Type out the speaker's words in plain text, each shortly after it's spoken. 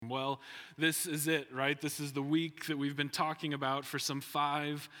Well, this is it, right? This is the week that we've been talking about for some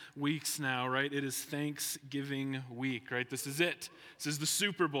 5 weeks now, right? It is Thanksgiving week, right? This is it. This is the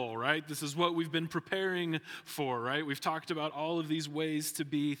Super Bowl, right? This is what we've been preparing for, right? We've talked about all of these ways to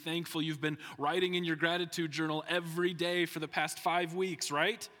be thankful. You've been writing in your gratitude journal every day for the past 5 weeks,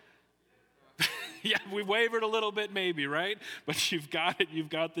 right? Yeah, we wavered a little bit maybe, right? But you've got it. You've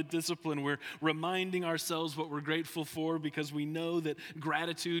got the discipline. We're reminding ourselves what we're grateful for because we know that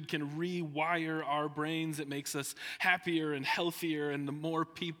gratitude can rewire our brains. It makes us happier and healthier and the more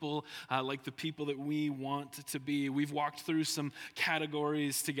people like the people that we want to be. We've walked through some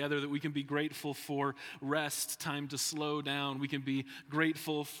categories together that we can be grateful for: rest, time to slow down. We can be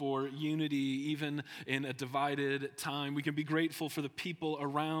grateful for unity even in a divided time. We can be grateful for the people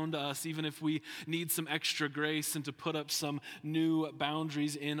around us even if we need some extra grace and to put up some new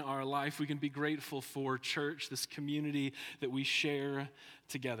boundaries in our life. We can be grateful for church, this community that we share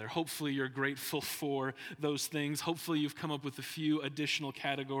together. Hopefully you're grateful for those things. Hopefully you've come up with a few additional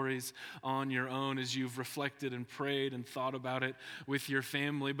categories on your own as you've reflected and prayed and thought about it with your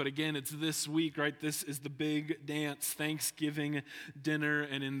family. But again, it's this week, right? This is the big dance, Thanksgiving dinner,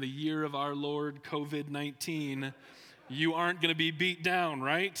 and in the year of our Lord, COVID-19, you aren't going to be beat down,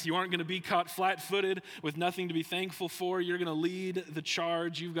 right? You aren't going to be caught flat-footed with nothing to be thankful for. You're going to lead the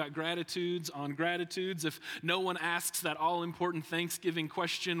charge. You've got gratitudes on gratitudes. If no one asks that all-important Thanksgiving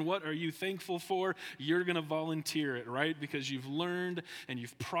question, what are you thankful for? You're going to volunteer it, right? Because you've learned and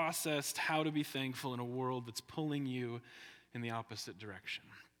you've processed how to be thankful in a world that's pulling you in the opposite direction.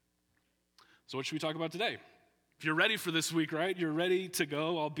 So what should we talk about today? If you're ready for this week, right? You're ready to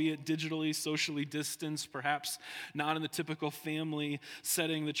go, albeit digitally, socially distanced, perhaps not in the typical family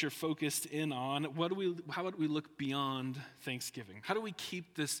setting that you're focused in on. How would we look beyond Thanksgiving? How do we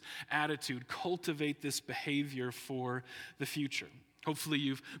keep this attitude, cultivate this behavior for the future? Hopefully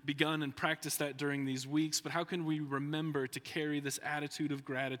you've begun and practiced that during these weeks, but how can we remember to carry this attitude of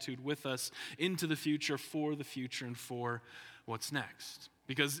gratitude with us into the future, for the future, and for what's next?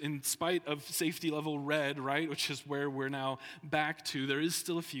 Because in spite of safety level red, right, which is where we're now back to, there is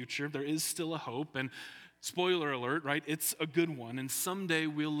still a future, there is still a hope, and spoiler alert, right, it's a good one, and someday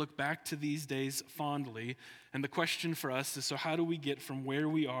we'll look back to these days fondly, and the question for us is, so how do we get from where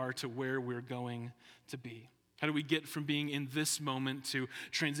we are to where we're going to be? How do we get from being in this moment to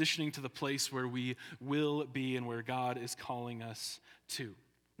transitioning to the place where we will be and where God is calling us to?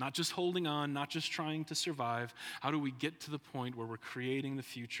 Not just holding on, not just trying to survive. How do we get to the point where we're creating the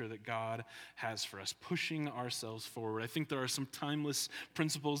future that God has for us, pushing ourselves forward? I think there are some timeless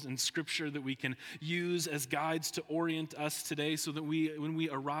principles in Scripture that we can use as guides to orient us today so that when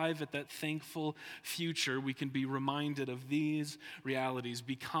we arrive at that thankful future, we can be reminded of these realities,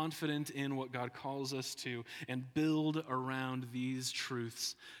 be confident in what God calls us to, and build around these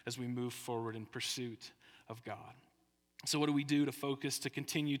truths as we move forward in pursuit of God. So what do we do to focus, to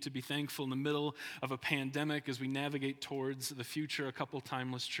continue to be thankful in the middle of a pandemic as we navigate towards the future? A couple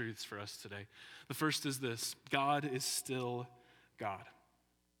timeless truths for us today. The first is this: God is still God.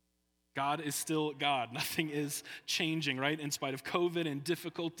 God is still God. Nothing is changing, right? In spite of COVID and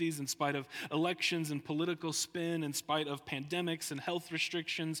difficulties, in spite of elections and political spin, in spite of pandemics and health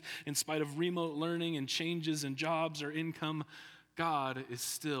restrictions, in spite of remote learning and changes in jobs or income, God is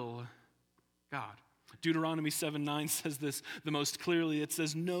still God. Deuteronomy 7:9 says this the most clearly. It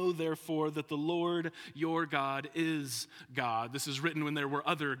says, "Know therefore that the Lord your God is God." This is written when there were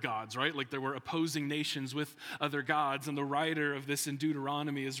other gods, right? Like there were opposing nations with other gods. And the writer of this in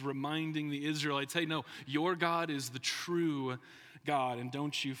Deuteronomy is reminding the Israelites, hey, no, your God is the true God, and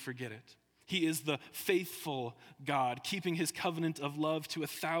don't you forget it. He is the faithful God, keeping his covenant of love to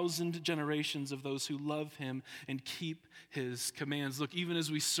 1,000 generations of those who love him and keep his commands. Look, even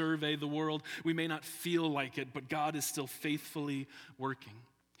as we survey the world, we may not feel like it, but God is still faithfully working.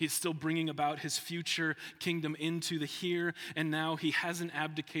 He's still bringing about his future kingdom into the here and now. He hasn't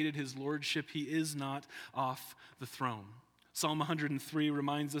abdicated his lordship. He is not off the throne. Psalm 103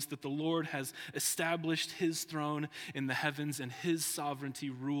 reminds us that the Lord has established his throne in the heavens and his sovereignty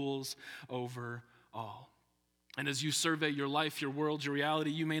rules over all. And as you survey your life, your world, your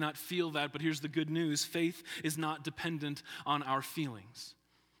reality, you may not feel that, but here's the good news. Faith is not dependent on our feelings.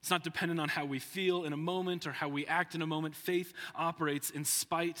 It's not dependent on how we feel in a moment or how we act in a moment. Faith operates in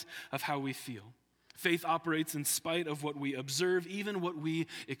spite of how we feel. Faith operates in spite of what we observe, even what we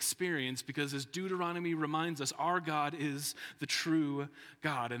experience, because as Deuteronomy reminds us, our God is the true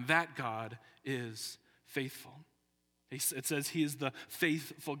God, and that God is faithful. It says he is the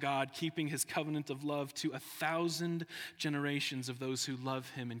faithful God, keeping his covenant of love to 1,000 generations of those who love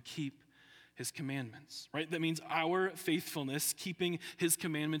him and keep his commandments, right? That means our faithfulness, keeping his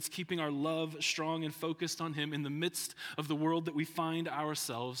commandments, keeping our love strong and focused on him in the midst of the world that we find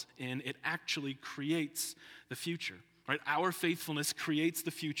ourselves in, it actually creates the future, right? Our faithfulness creates the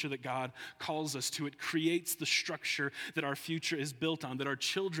future that God calls us to. It creates the structure that our future is built on, that our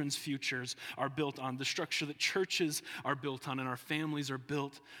children's futures are built on, the structure that churches are built on and our families are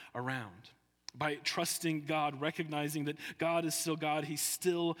built around. By trusting God, recognizing that God is still God, he's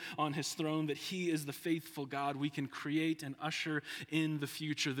still on his throne, that he is the faithful God, we can create and usher in the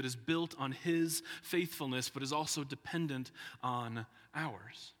future that is built on his faithfulness, but is also dependent on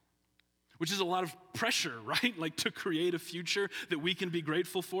ours. Which is a lot of pressure, right? Like to create a future that we can be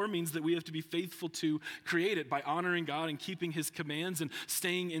grateful for means that we have to be faithful to create it by honoring God and keeping his commands and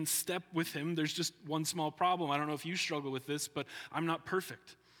staying in step with him. There's just one small problem. I don't know if you struggle with this, but I'm not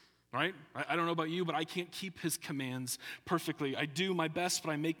perfect. Right? I don't know about you, but I can't keep his commands perfectly. I do my best,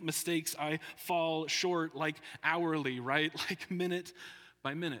 but I make mistakes. I fall short like hourly, right? Like minute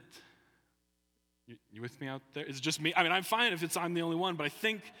by minute. You with me out there? Is it just me? I mean, I'm fine if I'm the only one, but I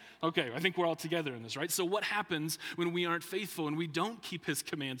think we're all together in this, right? So what happens when we aren't faithful and we don't keep his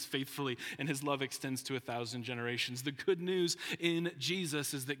commands faithfully and his love extends to 1,000 generations? The good news in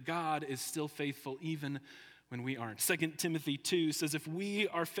Jesus is that God is still faithful even when we aren't. 2 Timothy 2 says, if we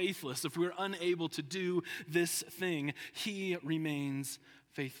are faithless, if we're unable to do this thing, he remains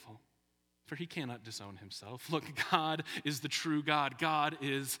faithful. For he cannot disown himself. Look, God is the true God. God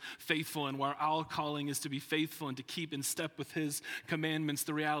is faithful. And while our calling is to be faithful and to keep in step with his commandments,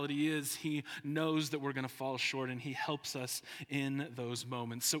 the reality is he knows that we're going to fall short and he helps us in those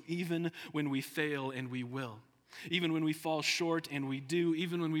moments. So even when we fail, and we will, even when we fall short, and we do,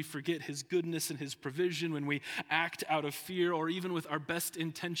 even when we forget his goodness and his provision, when we act out of fear, or even with our best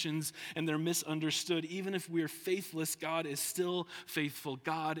intentions and they're misunderstood, even if we are faithless, God is still faithful.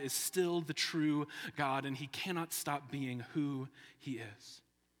 God is still the true God, and he cannot stop being who he is,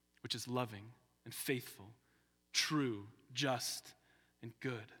 which is loving and faithful, true, just, and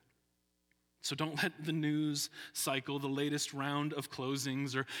good. So don't let the news cycle, the latest round of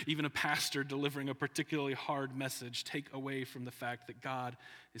closings, or even a pastor delivering a particularly hard message take away from the fact that God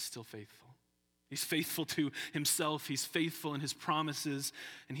is still faithful. He's faithful to himself, he's faithful in his promises,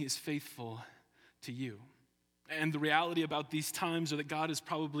 and he is faithful to you. And the reality about these times are that God is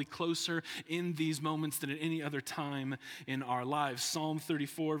probably closer in these moments than at any other time in our lives. Psalm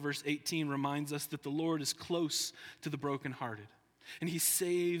 34, verse 18 reminds us that the Lord is close to the brokenhearted, and he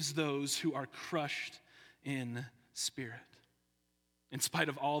saves those who are crushed in spirit. In spite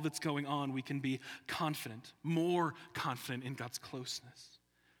of all that's going on, we can be confident, more confident in God's closeness,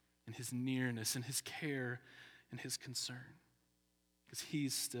 in his nearness, in his care, and his concern. Because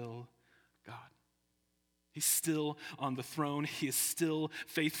he's still God. He's still on the throne. He is still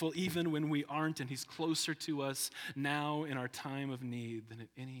faithful even when we aren't, and he's closer to us now in our time of need than at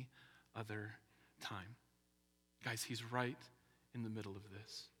any other time. Guys, he's right in the middle of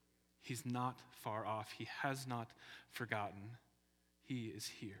this. He's not far off. He has not forgotten. He is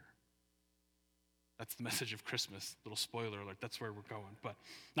here. That's the message of Christmas. Little spoiler alert, that's where we're going. But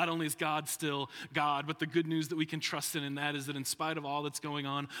not only is God still God, but the good news that we can trust in that is that in spite of all that's going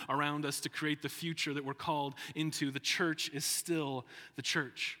on around us to create the future that we're called into, the church is still the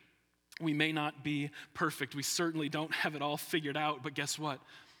church. We may not be perfect. We certainly don't have it all figured out, but guess what?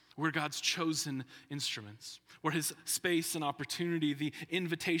 We're God's chosen instruments. We're his space and opportunity, the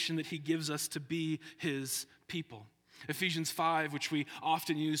invitation that he gives us to be his people. Ephesians 5, which we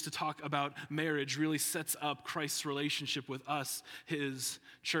often use to talk about marriage, really sets up Christ's relationship with us, his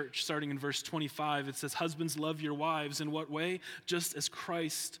church. Starting in verse 25, it says, husbands, love your wives. In what way? Just as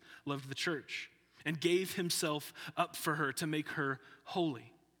Christ loved the church and gave himself up for her to make her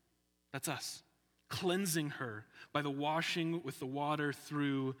holy. That's us. Cleansing her by the washing with the water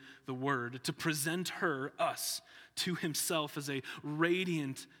through the word, to present her, us, to himself as a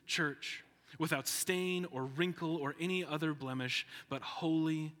radiant church, without stain or wrinkle or any other blemish, but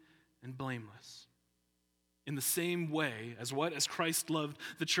holy and blameless. In the same way, as Christ loved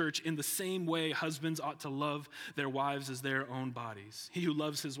the church, in the same way husbands ought to love their wives as their own bodies. He who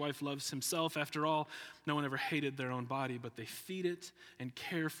loves his wife loves himself. After all, no one ever hated their own body, but they feed it and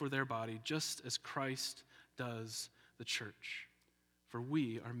care for their body, just as Christ does the church. For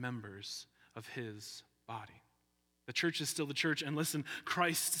we are members of his body. The church is still the church, and listen,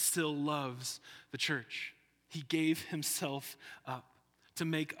 Christ still loves the church. He gave himself up to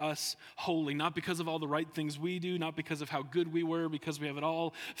make us holy, not because of all the right things we do, not because of how good we were, because we have it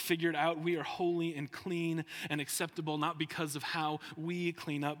all figured out. We are holy and clean and acceptable, not because of how we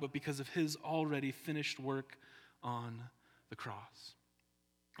clean up, but because of his already finished work on the cross.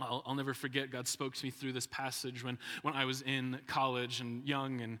 I'll never forget, God spoke to me through this passage when I was in college and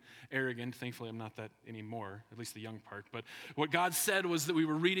young and arrogant. Thankfully, I'm not that anymore, at least the young part. But what God said was that we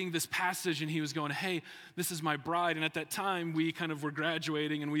were reading this passage and he was going, hey, this is my bride. And at that time, we kind of were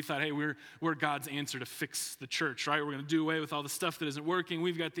graduating and we thought, hey, we're God's answer to fix the church, right? We're going to do away with all the stuff that isn't working.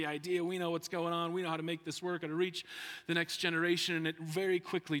 We've got the idea. We know what's going on. We know how to make this work, how to reach the next generation. And it very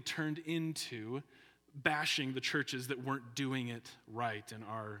quickly turned into bashing the churches that weren't doing it right in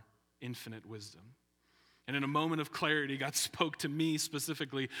our infinite wisdom. And in a moment of clarity, God spoke to me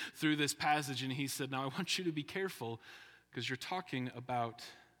specifically through this passage, and he said, now I want you to be careful because you're talking about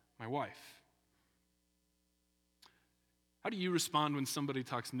my wife. How do you respond when somebody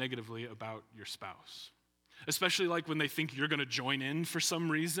talks negatively about your spouse? Especially like when they think you're going to join in for some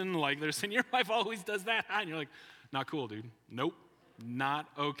reason, like they're saying, your wife always does that, and you're like, not cool, dude. Nope. Not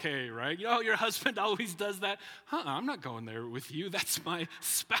okay, right? Your husband always does that. I'm not going there with you. That's my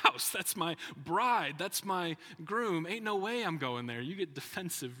spouse. That's my bride. That's my groom. Ain't no way I'm going there. You get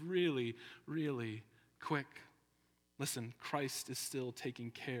defensive really, really quick. Listen, Christ is still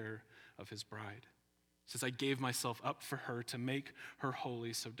taking care of his bride. He says, I gave myself up for her to make her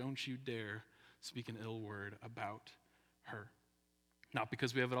holy, so don't you dare speak an ill word about her. Not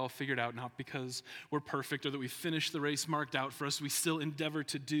because we have it all figured out, not because we're perfect or that we finished the race marked out for us. We still endeavor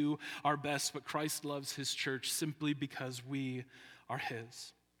to do our best, but Christ loves his church simply because we are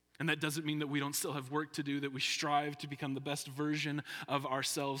his. And that doesn't mean that we don't still have work to do, that we strive to become the best version of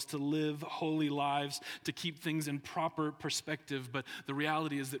ourselves, to live holy lives, to keep things in proper perspective. But the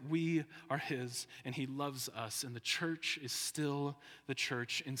reality is that we are his and he loves us. And the church is still the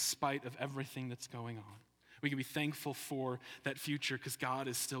church in spite of everything that's going on. We can be thankful for that future because God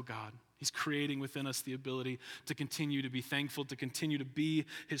is still God. He's creating within us the ability to continue to be thankful, to continue to be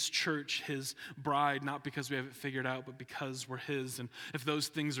his church, his bride, not because we have it figured out, but because we're his. And if those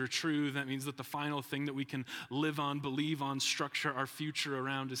things are true, that means that the final thing that we can live on, believe on, structure our future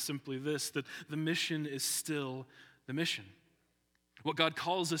around is simply this, that the mission is still the mission. What God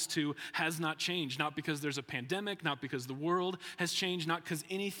calls us to has not changed, not because there's a pandemic, not because the world has changed, not because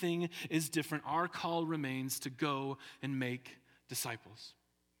anything is different. Our call remains to go and make disciples.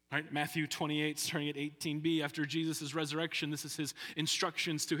 Right? Matthew 28, starting at 18b, after Jesus' resurrection, this is his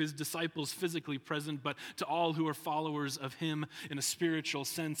instructions to his disciples physically present, but to all who are followers of him in a spiritual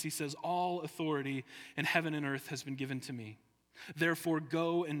sense. He says, all authority in heaven and earth has been given to me. Therefore,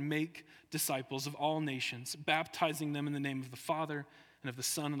 go and make disciples of all nations, baptizing them in the name of the Father and of the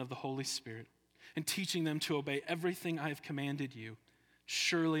Son and of the Holy Spirit, and teaching them to obey everything I have commanded you.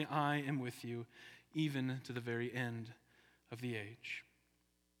 Surely I am with you, even to the very end of the age.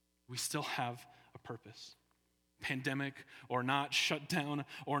 We still have a purpose. Pandemic or not, shutdown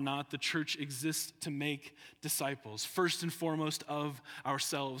or not, the church exists to make disciples. First and foremost of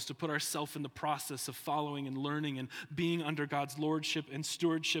ourselves, to put ourselves in the process of following and learning and being under God's lordship and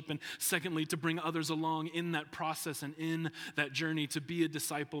stewardship. And secondly, to bring others along in that process and in that journey. To be a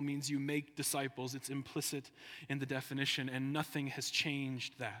disciple means you make disciples. It's implicit in the definition, and nothing has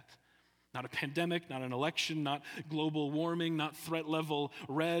changed that. Not a pandemic, not an election, not global warming, not threat level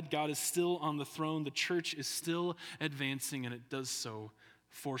red. God is still on the throne. The church is still advancing, and it does so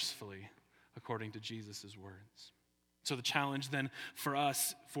forcefully, according to Jesus' words. So the challenge then for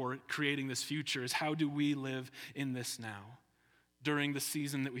us for creating this future is, how do we live in this now? During the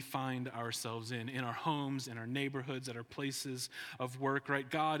season that we find ourselves in our homes, in our neighborhoods, at our places of work, right?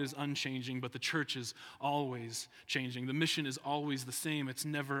 God is unchanging, but the church is always changing. The mission is always the same. It's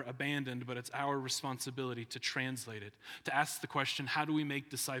never abandoned, but it's our responsibility to translate it, to ask the question, how do we make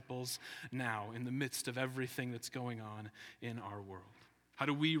disciples now in the midst of everything that's going on in our world? How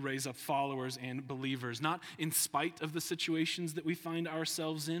do we raise up followers and believers, not in spite of the situations that we find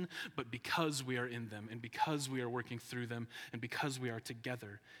ourselves in, but because we are in them and because we are working through them and because we are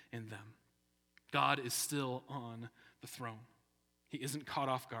together in them? God is still on the throne. He isn't caught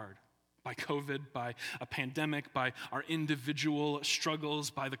off guard by COVID, by a pandemic, by our individual struggles,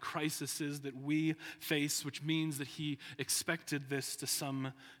 by the crises that we face, which means that he expected this to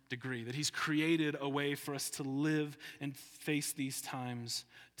some degree, that he's created a way for us to live and face these times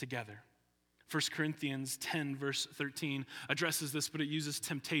together. 1 Corinthians 10, verse 13 addresses this, but it uses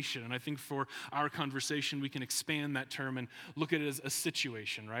temptation. And I think for our conversation, we can expand that term and look at it as a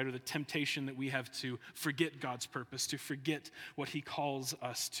situation, right? Or the temptation that we have to forget God's purpose, to forget what he calls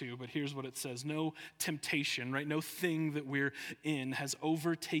us to. But here's what it says. No temptation, right? No thing that we're in has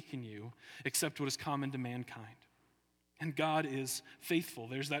overtaken you except what is common to mankind. And God is faithful.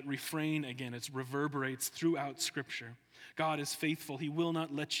 There's that refrain again. It reverberates throughout Scripture. God is faithful. He will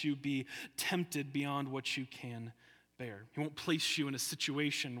not let you be tempted beyond what you can bear. He won't place you in a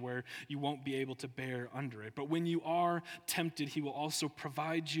situation where you won't be able to bear under it. But when you are tempted, he will also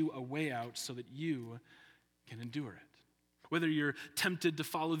provide you a way out so that you can endure it. Whether you're tempted to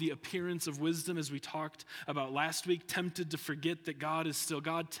follow the appearance of wisdom, as we talked about last week, tempted to forget that God is still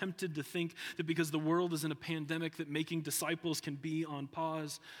God, tempted to think that because the world is in a pandemic that making disciples can be on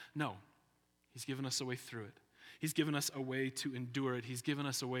pause. No, he's given us a way through it. He's given us a way to endure it. He's given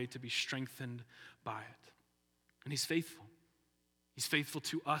us a way to be strengthened by it. And he's faithful. He's faithful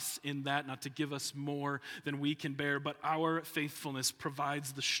to us in that, not to give us more than we can bear, but our faithfulness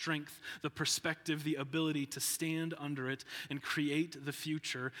provides the strength, the perspective, the ability to stand under it and create the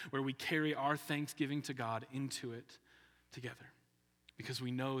future where we carry our thanksgiving to God into it together. Because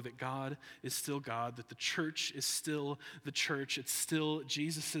we know that God is still God, that the church is still the church, it's still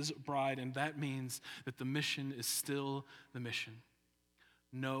Jesus' bride, and that means that the mission is still the mission,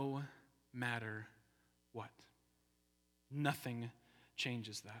 no matter what. Nothing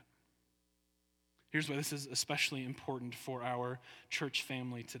changes that. Here's why this is especially important for our church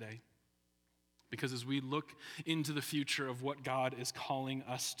family today. Because as we look into the future of what God is calling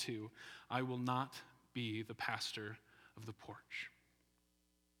us to, I will not be the pastor of the porch.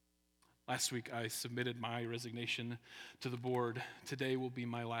 Last week I submitted my resignation to the board. Today will be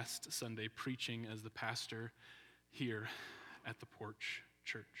my last Sunday preaching as the pastor here at the Porch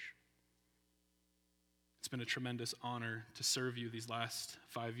Church. It's been a tremendous honor to serve you these last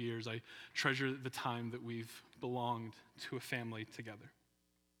 5 years. I treasure the time that we've belonged to a family together,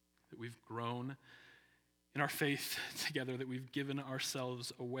 that we've grown in our faith together, that we've given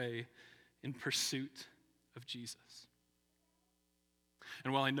ourselves away in pursuit of Jesus.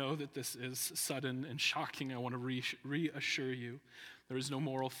 And while I know that this is sudden and shocking, I want to reassure you there is no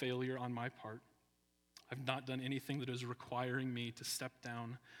moral failure on my part. I've not done anything that is requiring me to step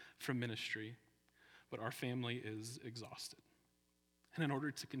down from ministry. But our family is exhausted. And in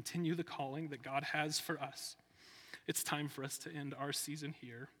order to continue the calling that God has for us, it's time for us to end our season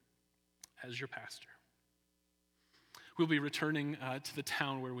here as your pastor. We'll be returning to the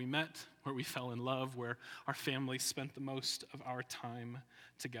town where we met, where we fell in love, where our family spent the most of our time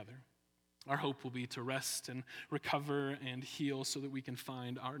together. Our hope will be to rest and recover and heal so that we can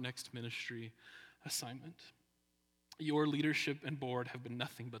find our next ministry assignment. Your leadership and board have been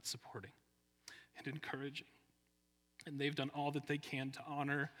nothing but supporting and encouraging. And they've done all that they can to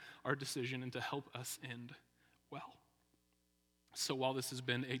honor our decision and to help us end well. So while this has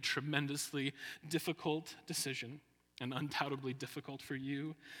been a tremendously difficult decision, and undoubtedly difficult for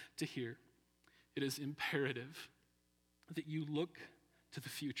you to hear, it is imperative that you look to the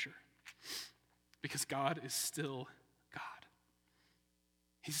future, because God is still God.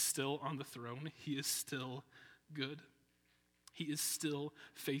 He's still on the throne. He is still good. He is still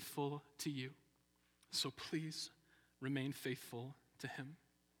faithful to you. So please remain faithful to him.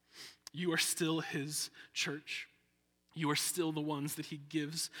 You are still his church. You are still the ones that he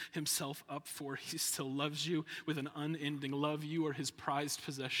gives himself up for. He still loves you with an unending love. You are his prized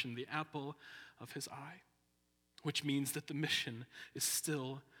possession, the apple of his eye, which means that the mission is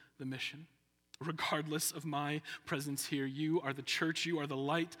still the mission. Regardless of my presence here, you are the church. You are the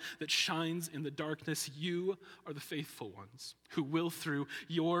light that shines in the darkness. You are the faithful ones who will, through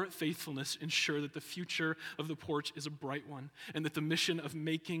your faithfulness, ensure that the future of the porch is a bright one and that the mission of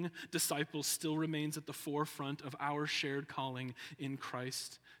making disciples still remains at the forefront of our shared calling in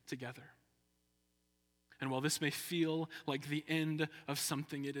Christ together. And while this may feel like the end of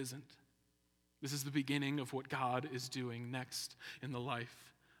something, it isn't. This is the beginning of what God is doing next in the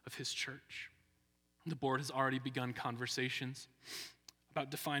life of his church. The board has already begun conversations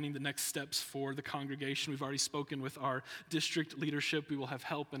about defining the next steps for the congregation. We've already spoken with our district leadership. We will have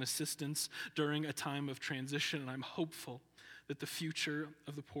help and assistance during a time of transition, and I'm hopeful that the future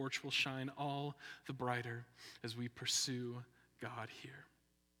of the porch will shine all the brighter as we pursue God here.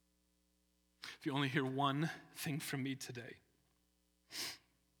 If you only hear one thing from me today,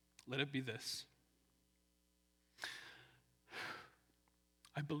 let it be this: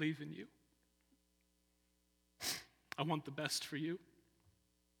 I believe in you. I want the best for you,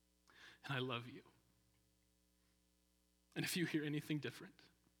 and I love you. And if you hear anything different,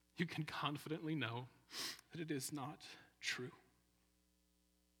 you can confidently know that it is not true.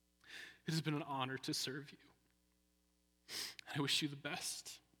 It has been an honor to serve you, and I wish you the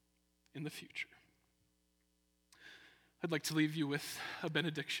best in the future. I'd like to leave you with a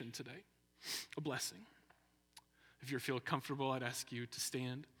benediction today, a blessing. If you feel comfortable, I'd ask you to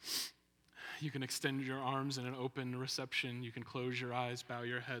stand. You can extend your arms in an open reception. You can close your eyes, bow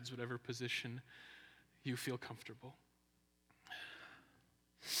your heads, whatever position you feel comfortable.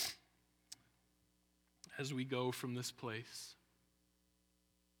 as we go from this place,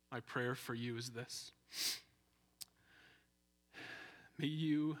 my prayer for you is this. May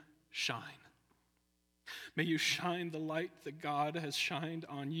you shine. May you shine the light that God has shined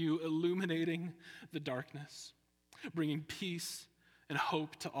on you, illuminating the darkness, bringing peace and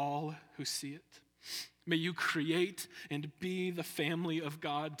hope to all who see it. May you create and be the family of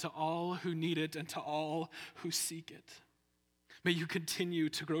God to all who need it and to all who seek it. May you continue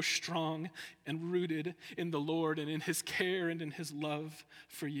to grow strong and rooted in the Lord and in his care and in his love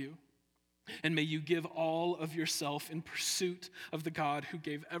for you. And may you give all of yourself in pursuit of the God who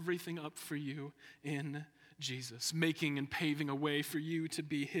gave everything up for you in Jesus, making and paving a way for you to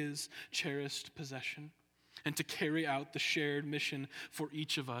be his cherished possession and to carry out the shared mission for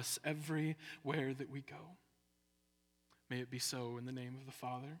each of us everywhere that we go. May it be so in the name of the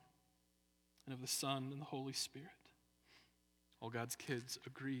Father and of the Son and the Holy Spirit. All God's kids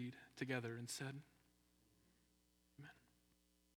agreed together and said,